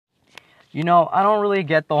I don't really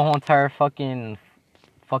get the whole entire fucking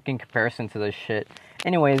comparison to this shit.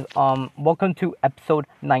 Anyways, welcome to episode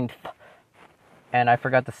 9th. And I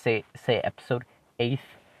forgot to say episode 8th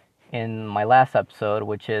in my last episode,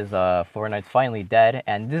 which is Fortnite's Finally Dead.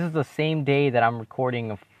 And this is the same day that I'm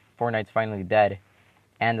recording Fortnite's Finally Dead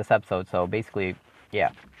and this episode. So basically,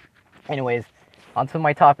 yeah. Anyways, onto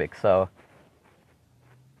my topic. So,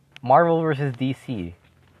 Marvel versus DC.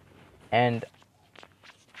 And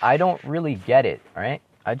I don't really get it, right?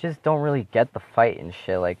 I just don't really get the fight and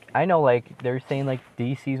shit. Like, I know, like, they're saying, like,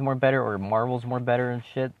 DC's more better or Marvel's more better and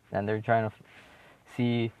shit. And they're trying to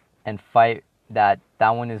see and fight that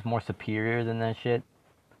one is more superior than that shit.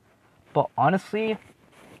 But honestly,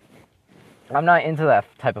 I'm not into that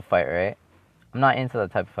type of fight, right? I'm not into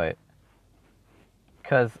that type of fight.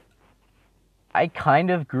 Because I kind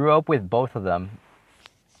of grew up with both of them.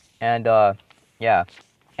 And, yeah.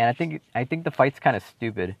 And I think the fight's kind of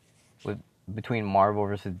stupid between Marvel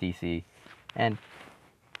versus DC. And,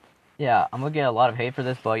 yeah, I'm gonna get a lot of hate for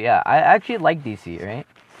this, but yeah, I actually like DC, right?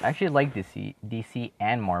 I actually like DC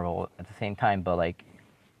and Marvel at the same time, but, like,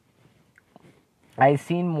 I've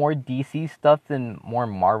seen more DC stuff than more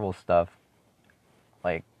Marvel stuff.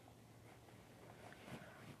 Like,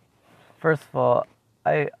 first of all,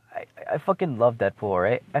 I fucking love Deadpool,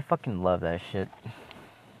 right? I fucking love that shit.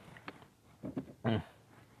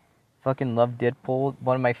 Fucking love Deadpool,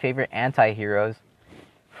 one of my favorite anti-heroes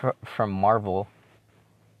from Marvel.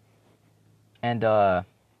 And yeah.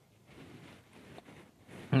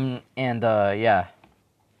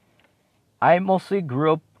 I mostly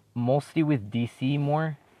grew up mostly with DC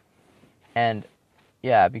more. And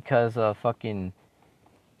yeah, because of the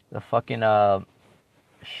fucking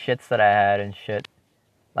shits that I had and shit.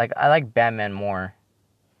 Like, I like Batman more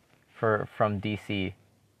from DC.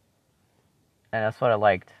 And that's what I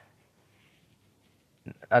liked.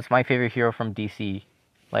 That's my favorite hero from DC.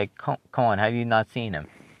 Like, come on, have you not seen him?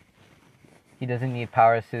 He doesn't need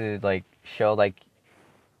powers to, like, show, like,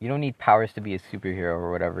 you don't need powers to be a superhero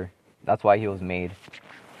or whatever. That's why he was made.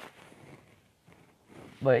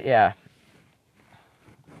 But yeah,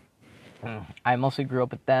 I mostly grew up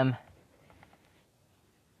with them.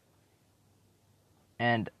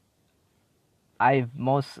 And I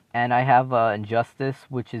have Injustice,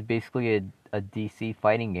 which is basically a DC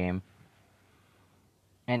fighting game.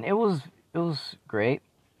 And it was great.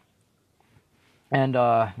 And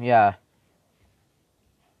yeah.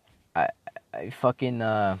 I fucking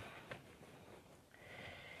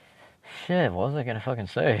shit, what was I gonna fucking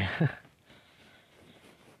say?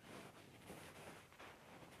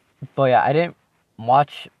 But yeah, I didn't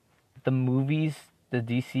watch the movies, the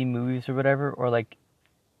DC movies or whatever, or like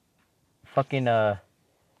fucking DC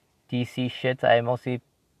shits. I mostly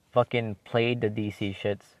fucking played the DC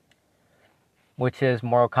shits, which is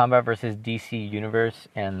Mortal Kombat versus DC Universe,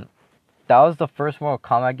 and that was the first Mortal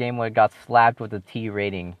Kombat game where it got slapped with a T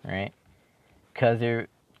rating, right? Because they're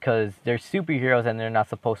superheroes and they're not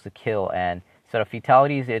supposed to kill, and instead of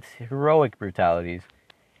fatalities, it's heroic brutalities.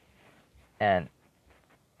 And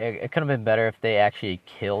it could have been better if they actually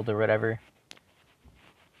killed or whatever.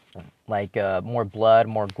 Like, more blood,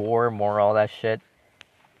 more gore, more all that shit.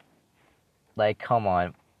 Like, come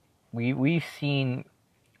on. We've seen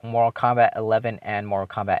Mortal Kombat 11 and Mortal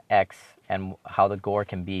Kombat X and how the gore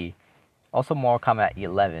can be. Also Mortal Kombat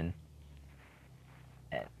 11.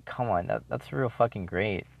 And come on, that's real fucking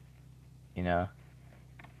great. You know?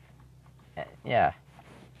 Yeah.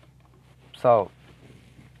 So,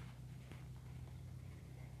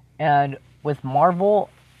 and with Marvel,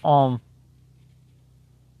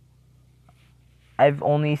 I've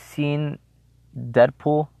only seen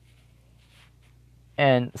Deadpool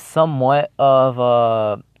and somewhat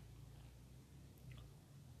of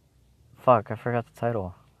fuck, I forgot the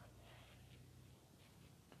title.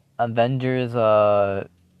 Avengers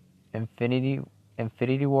Infinity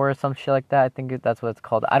War or some shit like that. I think that's what it's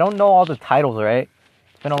called. I don't know all the titles, right?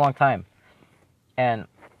 It's been a long time. And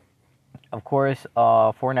of course,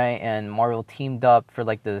 Fortnite and Marvel teamed up for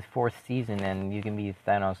like the 4th season, and you can be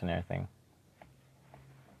Thanos and everything.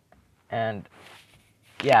 And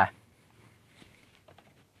yeah.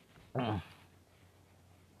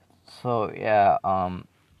 So yeah,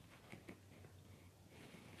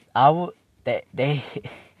 they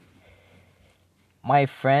my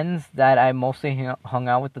friends that I mostly hung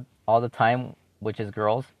out with all the time, which is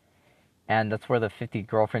girls, and that's where the 50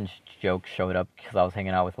 girlfriends joke showed up because I was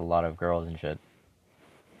hanging out with a lot of girls and shit.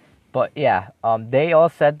 But yeah, they all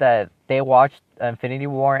said that they watched Infinity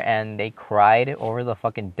War and they cried over the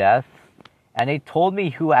fucking death, and they told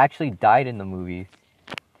me who actually died in the movie.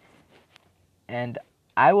 And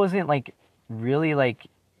I wasn't like really like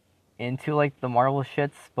into like the Marvel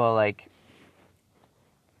shits, but like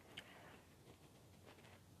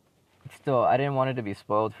still, I didn't want it to be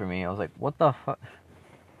spoiled for me. I was like, what the fuck?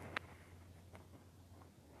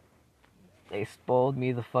 They spoiled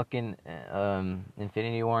me the fucking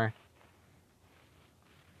Infinity War.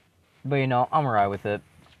 But you know, I'm alright with it.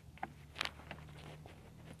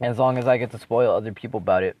 As long as I get to spoil other people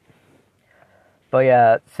about it. But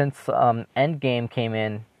yeah, since Endgame came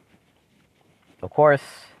in, of course,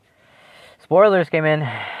 spoilers came in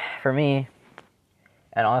for me.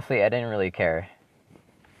 And honestly, I didn't really care.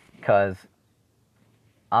 Because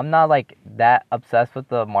I'm not like that obsessed with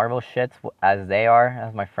the Marvel shits as they are,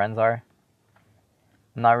 as my friends are.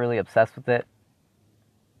 I'm not really obsessed with it.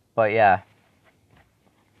 But yeah.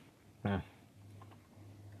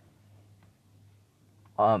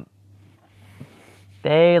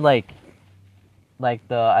 They like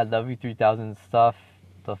the I Love You 3000 stuff,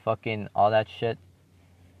 the fucking all that shit.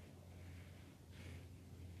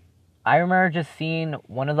 I remember just seeing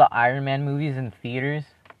one of the Iron Man movies in theaters.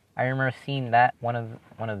 I remember seeing that one of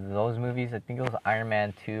those movies. I think it was Iron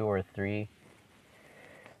Man 2 or 3.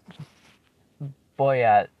 But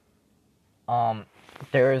yeah,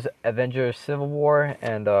 there's Avengers Civil War,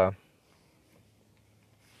 and I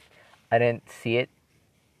didn't see it.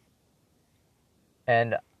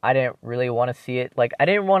 And I didn't really want to see it. Like, I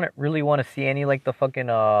didn't really want to see any, like, the fucking,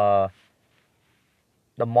 the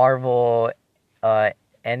Marvel,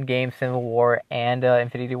 Endgame, Civil War, and,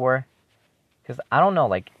 Infinity War. Because, I don't know,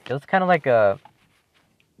 like, it was kind of like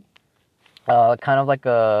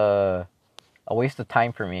a waste of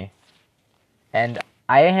time for me. And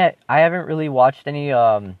I haven't really watched any,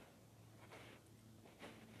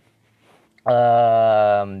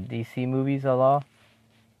 DC movies at all.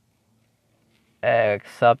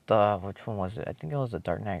 Except, which one was it? I think it was The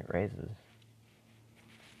Dark Knight Rises.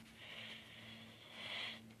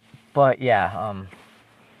 But yeah,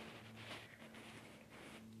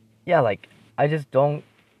 yeah, like, I just don't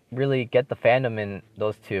really get the fandom in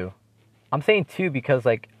those two. I'm saying two because,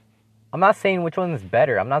 like, I'm not saying which one is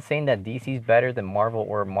better. I'm not saying that DC's better than Marvel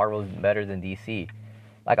or Marvel's better than DC.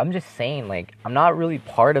 Like, I'm just saying, like, I'm not really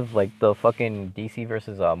part of, like, the fucking DC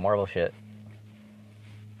versus Marvel shit.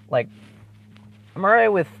 Like, I'm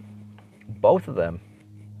alright with both of them.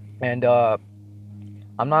 And, I'm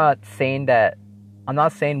not saying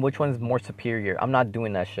which one's more superior. I'm not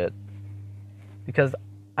doing that shit. Because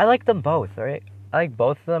I like them both, right? I like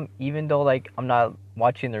both of them, even though, like, I'm not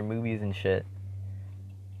watching their movies and shit.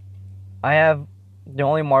 The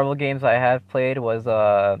only Marvel games I have played was,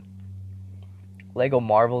 Lego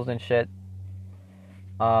Marvels and shit.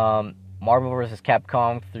 Marvel vs.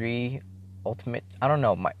 Capcom 3 Ultimate. I don't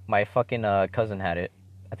know. My fucking cousin had it.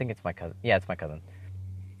 I think it's my cousin. Yeah, it's my cousin.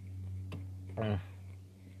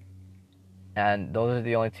 And those are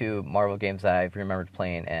the only two Marvel games that I've remembered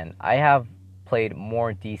playing. And I have played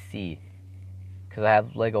more DC. Because I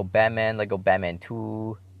have Lego Batman, Lego Batman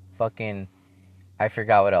 2, fucking... I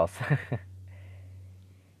forgot what else.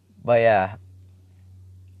 But yeah.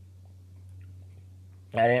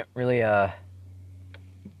 I didn't really,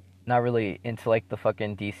 not really into, like, the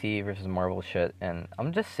fucking DC versus Marvel shit. And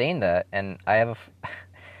I'm just saying that. And I have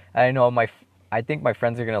I know I think my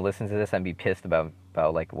friends are gonna listen to this and be pissed about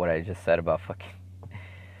like, what I just said about fucking...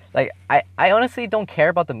 Like, I honestly don't care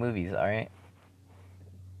about the movies, alright?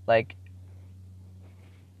 Like...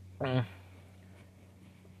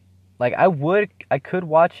 Like, I could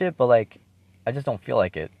watch it, but, like, I just don't feel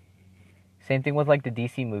like it. Same thing with, like, the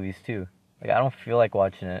DC movies, too. Like, I don't feel like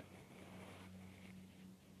watching it.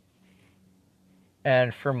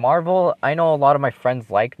 And for Marvel, I know a lot of my friends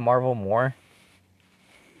like Marvel more.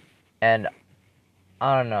 And,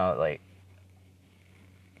 I don't know,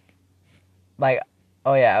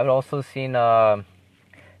 oh yeah, I've also seen, the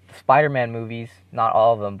Spider-Man movies. Not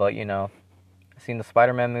all of them, but, you know. I've seen the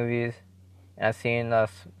Spider-Man movies. And I've seen, what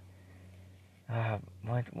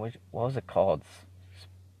was it called?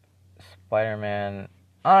 Spider-Man.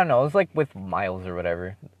 I don't know. It was like with Miles or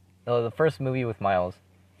whatever. The first movie with Miles.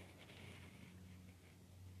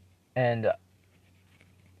 And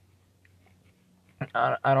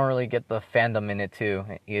I don't really get the fandom in it too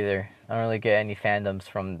either. I don't really get any fandoms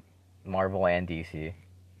from Marvel and DC.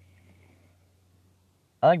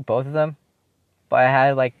 I like both of them, but I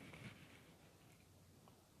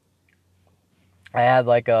had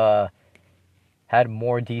had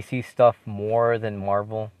more DC stuff more than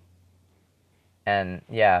Marvel. And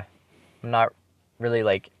yeah, I'm not really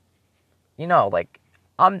like, you know, like,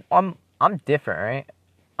 I'm different, right?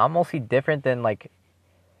 I'm mostly different than, like,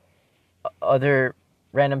 other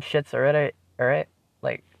random shits alright?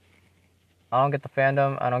 Like, I don't get the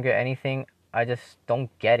fandom, I don't get anything, I just don't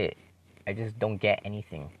get it. I just don't get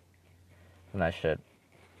anything from that shit.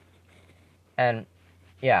 And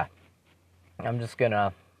yeah, I'm just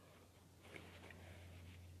gonna.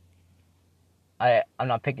 I'm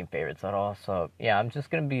not picking favorites at all. So yeah, I'm just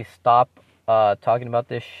gonna be stop talking about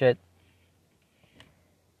this shit.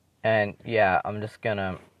 And yeah, I'm just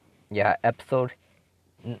gonna episode.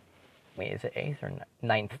 Wait, is it eighth or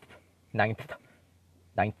ninth? Ninth,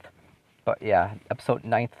 ninth. But yeah, episode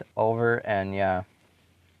ninth over, and yeah.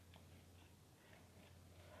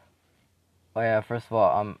 Oh yeah, first of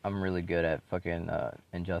all, I'm really good at fucking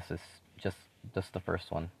Injustice. Just the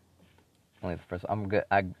first one. Only the first one.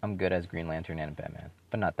 I'm good as Green Lantern and Batman,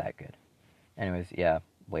 but not that good. Anyways, yeah,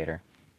 later.